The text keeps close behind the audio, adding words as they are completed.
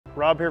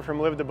Rob here from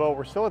Live the Boat.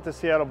 We're still at the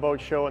Seattle Boat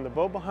Show, and the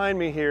boat behind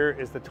me here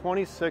is the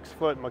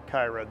 26-foot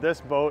Makaira.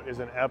 This boat is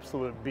an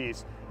absolute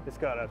beast. It's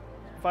got a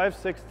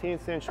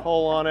 5/16 inch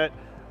hull on it,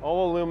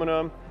 all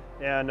aluminum,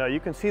 and you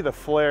can see the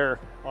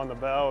flare on the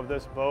bow of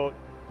this boat.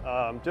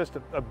 Just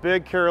a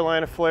big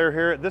Carolina flare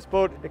here. This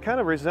boat, it kind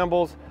of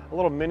resembles a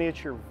little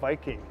miniature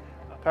Viking,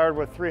 powered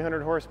with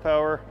 300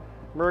 horsepower,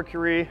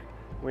 Mercury.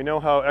 We know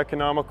how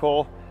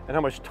economical and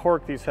how much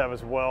torque these have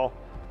as well.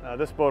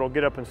 This boat will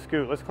get up and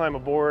scoot. Let's climb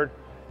aboard,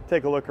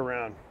 take a look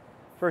around.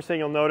 First thing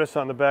you'll notice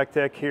on the back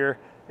deck here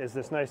is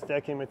this nice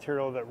decking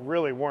material that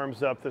really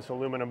warms up this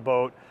aluminum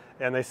boat.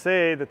 And they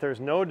say that there's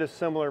no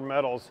dissimilar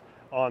metals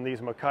on these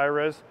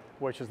Makairas,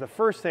 which is the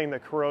first thing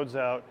that corrodes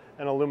out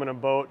an aluminum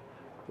boat.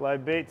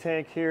 Live bait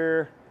tank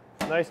here,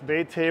 nice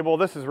bait table.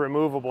 This is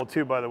removable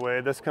too, by the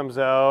way. This comes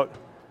out.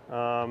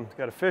 Got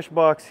a fish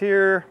box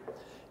here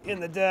in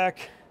the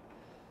deck,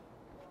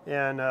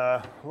 and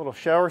a little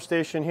shower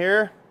station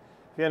here.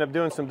 If you end up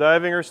doing some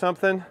diving or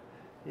something,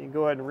 you can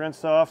go ahead and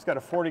rinse off. It's got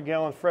a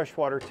 40-gallon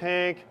freshwater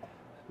tank.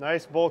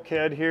 Nice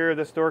bulkhead here.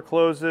 This door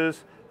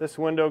closes, this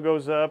window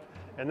goes up,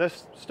 and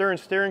this stern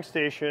steering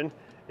station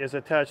is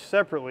attached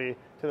separately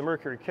to the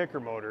Mercury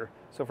kicker motor.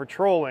 So for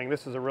trolling,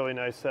 this is a really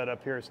nice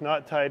setup here. It's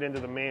not tied into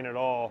the main at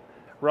all.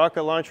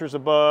 Rocket launchers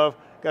above,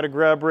 got a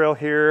grab rail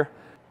here.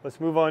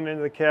 Let's move on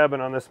into the cabin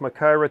on this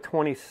Makaira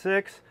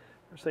 26.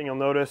 First thing you'll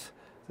notice,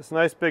 this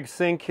nice big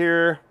sink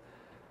here,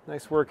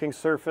 nice working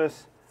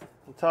surface.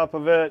 On top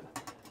of it,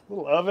 a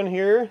little oven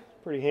here,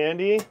 pretty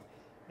handy.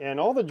 And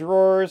all the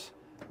drawers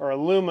are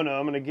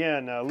aluminum, and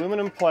again,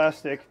 aluminum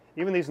plastic.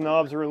 Even these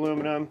knobs are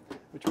aluminum,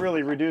 which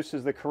really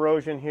reduces the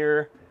corrosion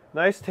here.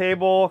 Nice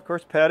table, of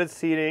course padded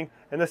seating,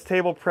 and this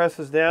table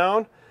presses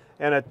down,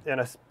 and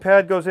a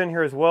pad goes in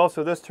here as well,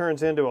 so this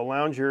turns into a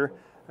lounger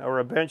or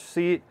a bench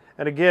seat.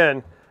 And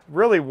again,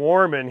 really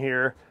warm in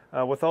here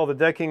with all the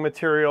decking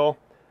material.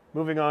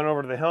 Moving on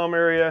over to the helm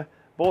area,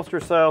 bolster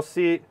style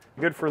seat,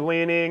 good for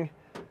leaning.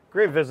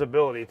 Great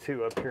visibility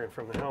too up here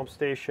from the helm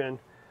station.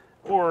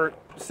 Or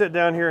sit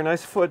down here,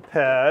 nice foot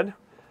pad.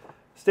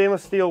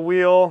 Stainless steel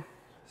wheel,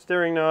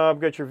 steering knob,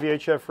 got your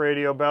VHF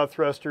radio, bow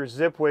thruster,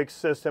 zip wake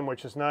system,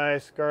 which is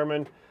nice.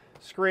 Garmin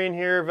screen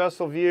here,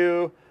 vessel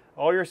view,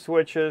 all your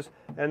switches,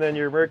 and then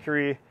your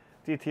Mercury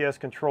DTS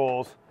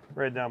controls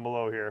right down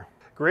below here.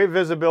 Great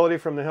visibility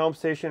from the helm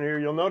station here.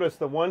 You'll notice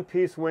the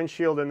one-piece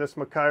windshield in this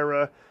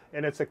Makaira,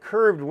 and it's a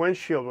curved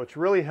windshield, which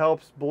really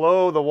helps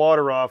blow the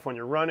water off when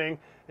you're running.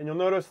 And you'll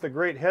notice the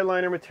great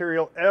headliner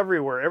material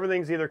everywhere.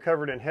 Everything's either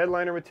covered in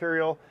headliner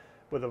material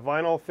with a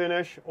vinyl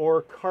finish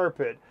or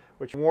carpet,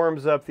 which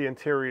warms up the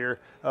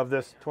interior of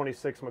this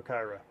 26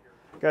 Makaira.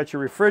 Got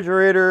your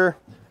refrigerator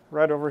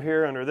right over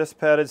here under this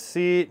padded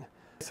seat.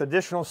 This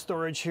additional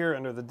storage here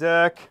under the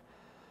deck.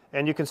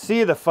 And you can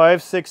see the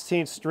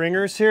 5/16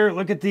 stringers here.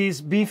 Look at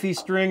these beefy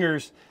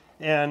stringers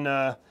and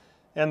the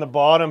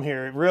bottom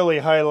here. It really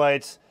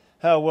highlights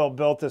how well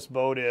built this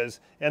boat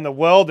is. And the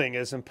welding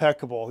is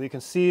impeccable. You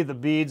can see the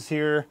beads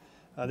here.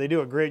 They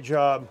do a great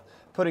job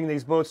putting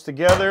these boats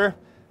together.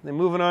 Then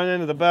moving on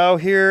into the bow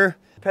here.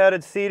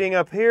 Padded seating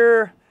up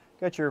here.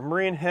 Got your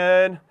marine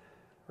head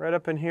right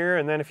up in here.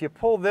 And then if you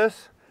pull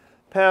this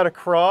pad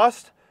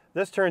across,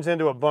 this turns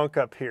into a bunk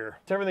up here.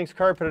 So everything's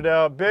carpeted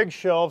out. Big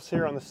shelves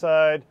here on the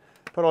side.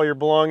 Put all your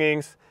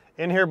belongings.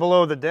 In here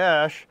below the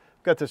dash,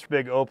 got this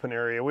big open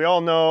area. We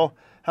all know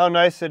how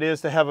nice it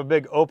is to have a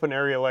big open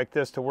area like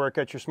this to work.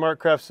 Got your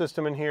SmartCraft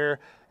system in here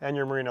and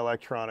your marine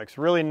electronics.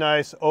 Really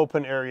nice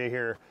open area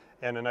here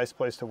and a nice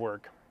place to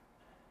work.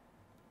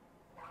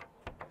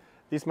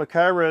 These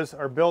Makairas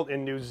are built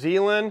in New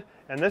Zealand,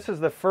 and this is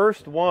the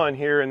first one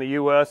here in the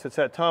US. It's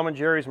at Tom and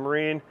Jerry's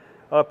Marine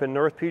up in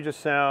North Puget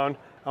Sound.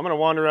 I'm going to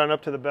wander around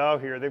up to the bow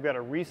here. They've got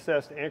a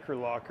recessed anchor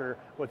locker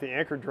with the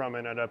anchor drum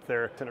in it up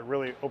there, and it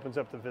really opens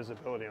up the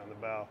visibility on the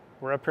bow.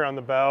 We're up here on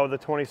the bow of the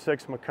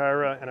 26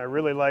 Makaira, and I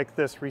really like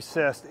this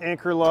recessed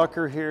anchor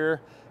locker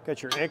here.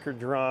 Got your anchor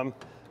drum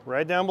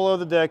right down below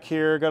the deck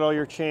here. Got all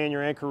your chain,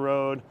 your anchor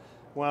rod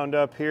wound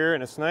up here,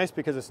 and it's nice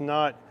because it's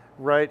not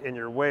right in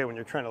your way when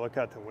you're trying to look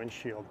out the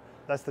windshield.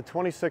 That's the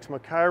 26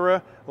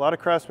 Makaira. A lot of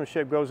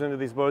craftsmanship goes into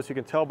these boats. You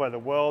can tell by the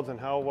welds and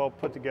how well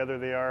put together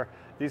they are.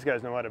 These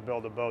guys know how to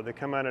build a boat. They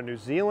come out of New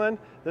Zealand.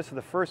 This is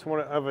the first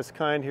one of its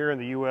kind here in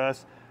the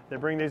US. They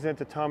bring these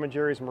into Tom and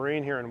Jerry's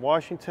Marine here in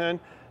Washington.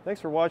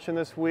 Thanks for watching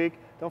this week.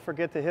 Don't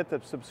forget to hit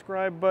the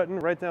subscribe button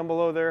right down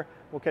below there.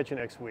 We'll catch you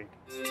next week.